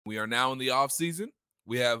We are now in the offseason.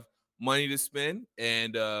 We have money to spend,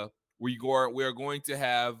 and we are going to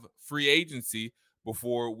have free agency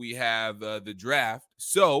before we have the draft.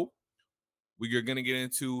 So we are going to get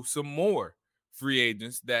into some more free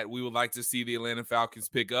agents that we would like to see the Atlanta Falcons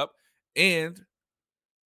pick up. And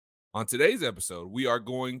on today's episode, we are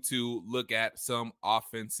going to look at some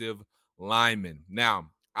offensive linemen. Now,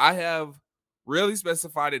 I have really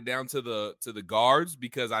specified it down to the guards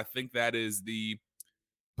because I think that is the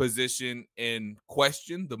position in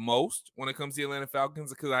question the most when it comes to the Atlanta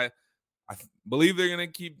Falcons, because I believe they're going to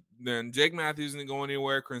keep Jake Matthews isn't going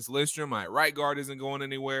anywhere. Chris Lindstrom, my right guard, isn't going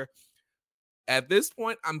anywhere. At this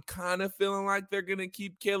point, I'm kind of feeling like they're going to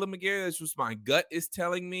keep Caleb McGarry. That's just my gut is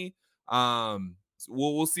telling me. So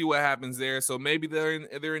we'll see what happens there. So maybe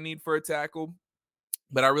they're in need for a tackle,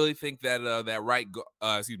 but I really think that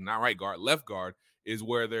left guard is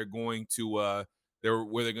where they're going to they're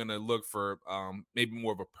going to look for maybe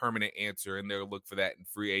more of a permanent answer, and they'll look for that in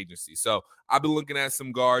free agency. So I've been looking at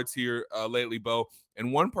some guards here lately, Bo,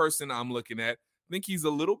 and one person I'm looking at, I think he's a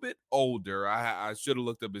little bit older. I should have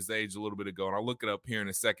looked up his age a little bit ago, and I'll look it up here in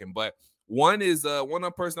a second. But one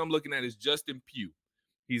person I'm looking at is Justin Pugh.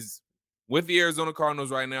 He's with the Arizona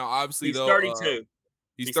Cardinals right now. Obviously, He's though, 32.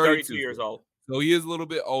 He's 32 years old. So he is a little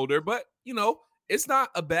bit older, but it's not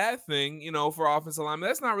a bad thing, for offensive lineman.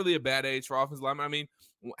 That's not really a bad age for offensive lineman. I mean,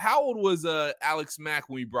 how old was Alex Mack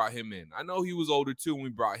when we brought him in? I know he was older too when we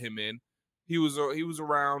brought him in. He was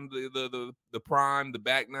around the prime, the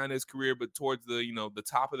back nine of his career, but towards the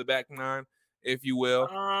top of the back nine, if you will.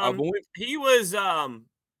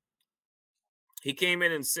 He came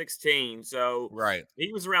in 16, so Right.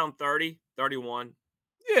 he was around 30, 31.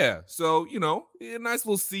 Yeah, so a nice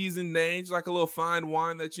little seasoned age, like a little fine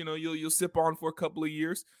wine that you'll sip on for a couple of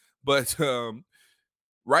years. But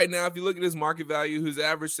right now, if you look at his market value, his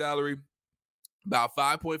average salary about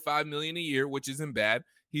 $5.5 million a year, which isn't bad.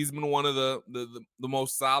 He's been one of the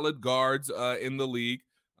most solid guards in the league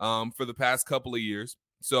for the past couple of years.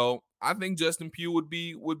 So I think Justin Pugh would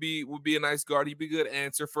be a nice guard. He'd be a good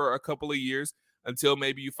answer for a couple of years until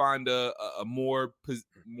maybe you find a more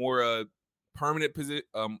permanent position,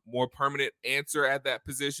 more permanent answer at that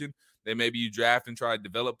position. Then maybe you draft and try to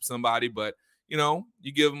develop somebody, but you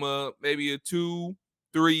give him maybe a 2-3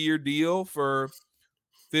 year deal for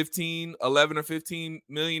 11 or 15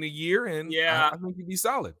 million a year, and I think he'd be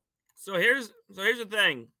solid. So here's the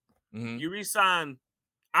thing. Mm-hmm. You resign.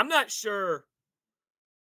 I'm not sure.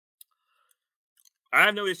 I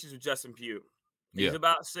have no issues with Justin Pugh. He's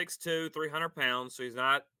about 6'2", 300 pounds, so he's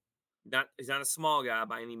not a small guy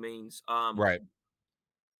by any means. Right.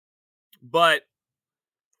 But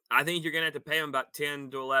I think you're going to have to pay him about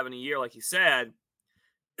 10 to 11 a year, like you said.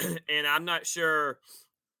 And I'm not sure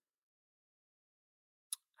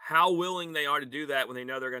how willing they are to do that when they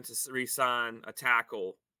know they're going to re-sign a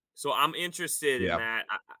tackle. So I'm interested in that.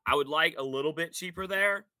 I would like a little bit cheaper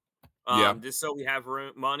there, just so we have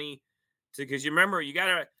money to. Because you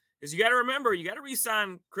got to remember you got to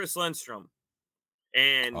re-sign Chris Lindstrom,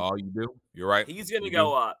 and you do. You're right. He's going to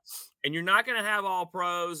go up, and you're not going to have all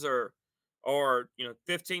pros or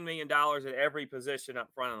 $15 million at every position up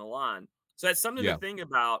front of the line. So that's something to think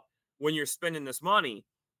about when you're spending this money.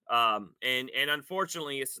 And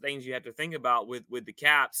unfortunately, it's things you have to think about with the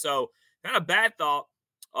cap. So not a bad thought.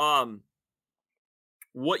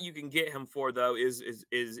 What you can get him for though is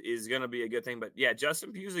going to be a good thing. But yeah,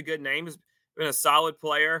 Justin Pugh's a good name. He's been a solid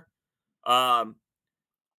player for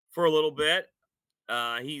a little bit.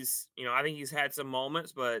 I think he's had some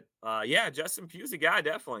moments, but Justin Pugh's a guy,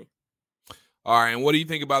 definitely. All right, and what do you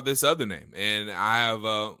think about this other name? And I have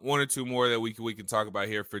one or two more that we can talk about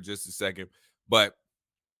here for just a second. But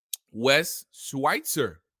Wes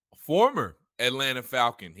Schweitzer, former Atlanta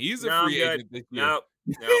Falcon. He's a free agent this year. Nope.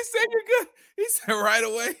 He said you're good. He said right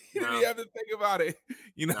away. You have to think about it.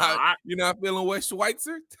 You're not feeling Wes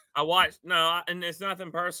Schweitzer? And it's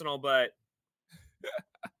nothing personal, but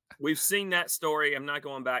we've seen that story. I'm not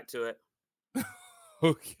going back to it.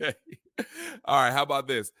 Okay. All right. How about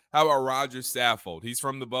this? How about Roger Saffold? He's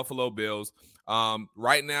from the Buffalo Bills.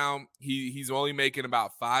 Right now, he's only making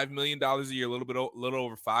about $5 million a year, a little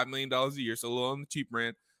over $5 million a year, so a little on the cheap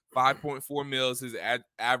end. 5.4 mil is his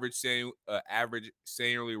average salary.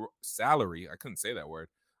 I couldn't say that word.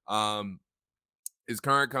 His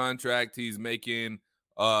current contract, he's making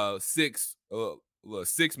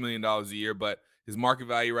 $6 million a year, but his market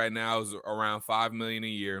value right now is around $5 million a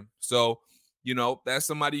year. So, that's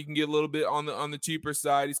somebody you can get a little bit on the cheaper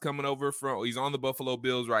side. He's coming over he's on the Buffalo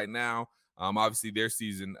Bills right now. Obviously their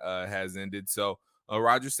season has ended. So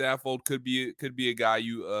Roger Saffold could be a guy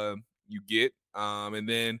you get. And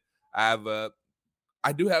then I have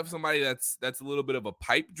I do have somebody that's a little bit of a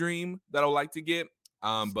pipe dream that I would like to get.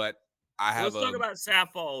 But I So have let's talk a about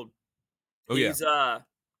Saffold. oh yeah. He's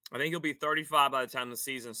I think he'll be 35 by the time the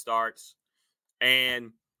season starts,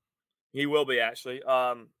 and he will be actually.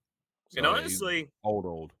 And So yeah, he's honestly,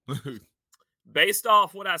 old. based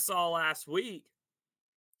off what I saw last week,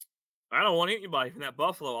 I don't want anybody from that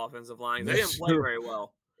Buffalo offensive line. They didn't That's play true. very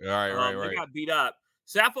well. They Right. got beat up.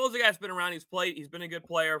 Saffold's a guy that's been around. He's been a good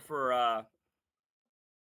player for a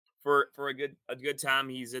good time.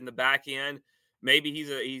 He's in the back end. Maybe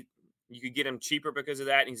you could get him cheaper because of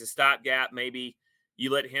that. And he's a stopgap. Maybe you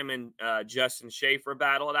let him and Justin Schaefer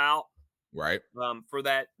battle it out Right. for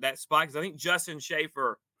that spot, because I think Justin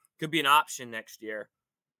Schaefer could be an option next year.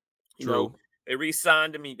 You know, True. they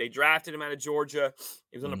re-signed him. They drafted him out of Georgia.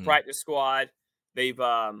 He was on the Hmm. practice squad. They've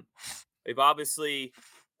obviously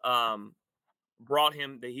brought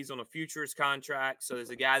him that he's on a futures contract. So there's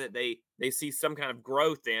a guy that they see some kind of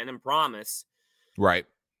growth in and promise. Right.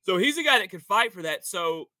 So he's a guy that could fight for that.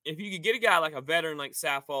 So if you could get a guy like a veteran like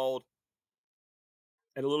Saffold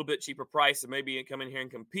at a little bit cheaper price and maybe come in here and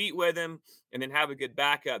compete with him and then have a good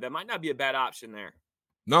backup, that might not be a bad option there.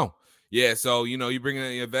 No. Yeah. So, you bring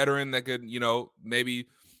in a veteran that could, maybe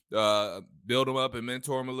build him up and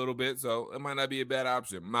mentor him a little bit. So it might not be a bad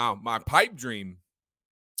option. My pipe dream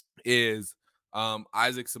is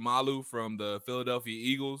Isaac Samalu from the Philadelphia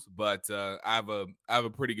Eagles, but I have a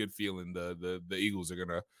pretty good feeling the Eagles are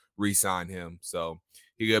gonna re-sign him. So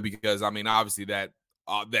he good because I mean obviously that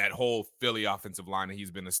whole Philly offensive line,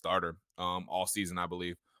 he's been a starter all season, I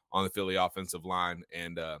believe, on the Philly offensive line,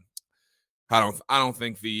 and I don't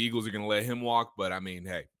think the Eagles are going to let him walk, but I mean,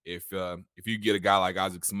 hey, if you get a guy like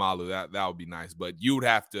Isaac Samalu, that would be nice. But you would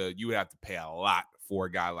have to pay a lot for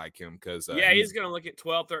a guy like him because Yeah, he's going to look at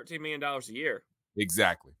 $12-13 million a year.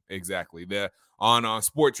 Exactly. On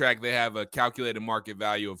Sport Track, they have a calculated market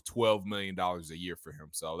value of $12 million a year for him.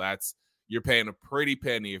 So you're paying a pretty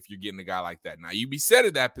penny if you're getting a guy like that. Now you'd be set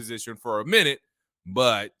at that position for a minute,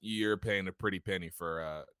 but you're paying a pretty penny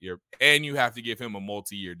for and you have to give him a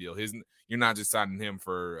multi-year deal. You're not just signing him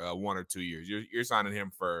for 1 or 2 years. You're signing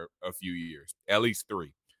him for a few years, at least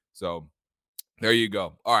 3. So there you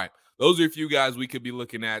go. All right, those are a few guys we could be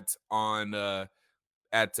looking at on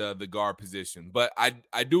at the guard position, but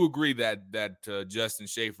I do agree that Justin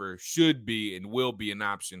Schaefer should be and will be an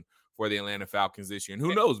option for the Atlanta Falcons this year. And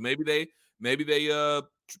who knows, maybe they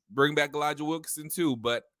bring back Elijah Wilkinson too.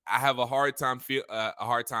 But I have a hard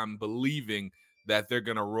time believing that they're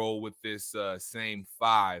gonna roll with this same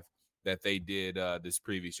 5 that they did this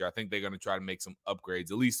previous year. I think they're gonna try to make some upgrades,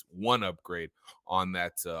 at least one upgrade on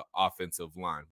that offensive line.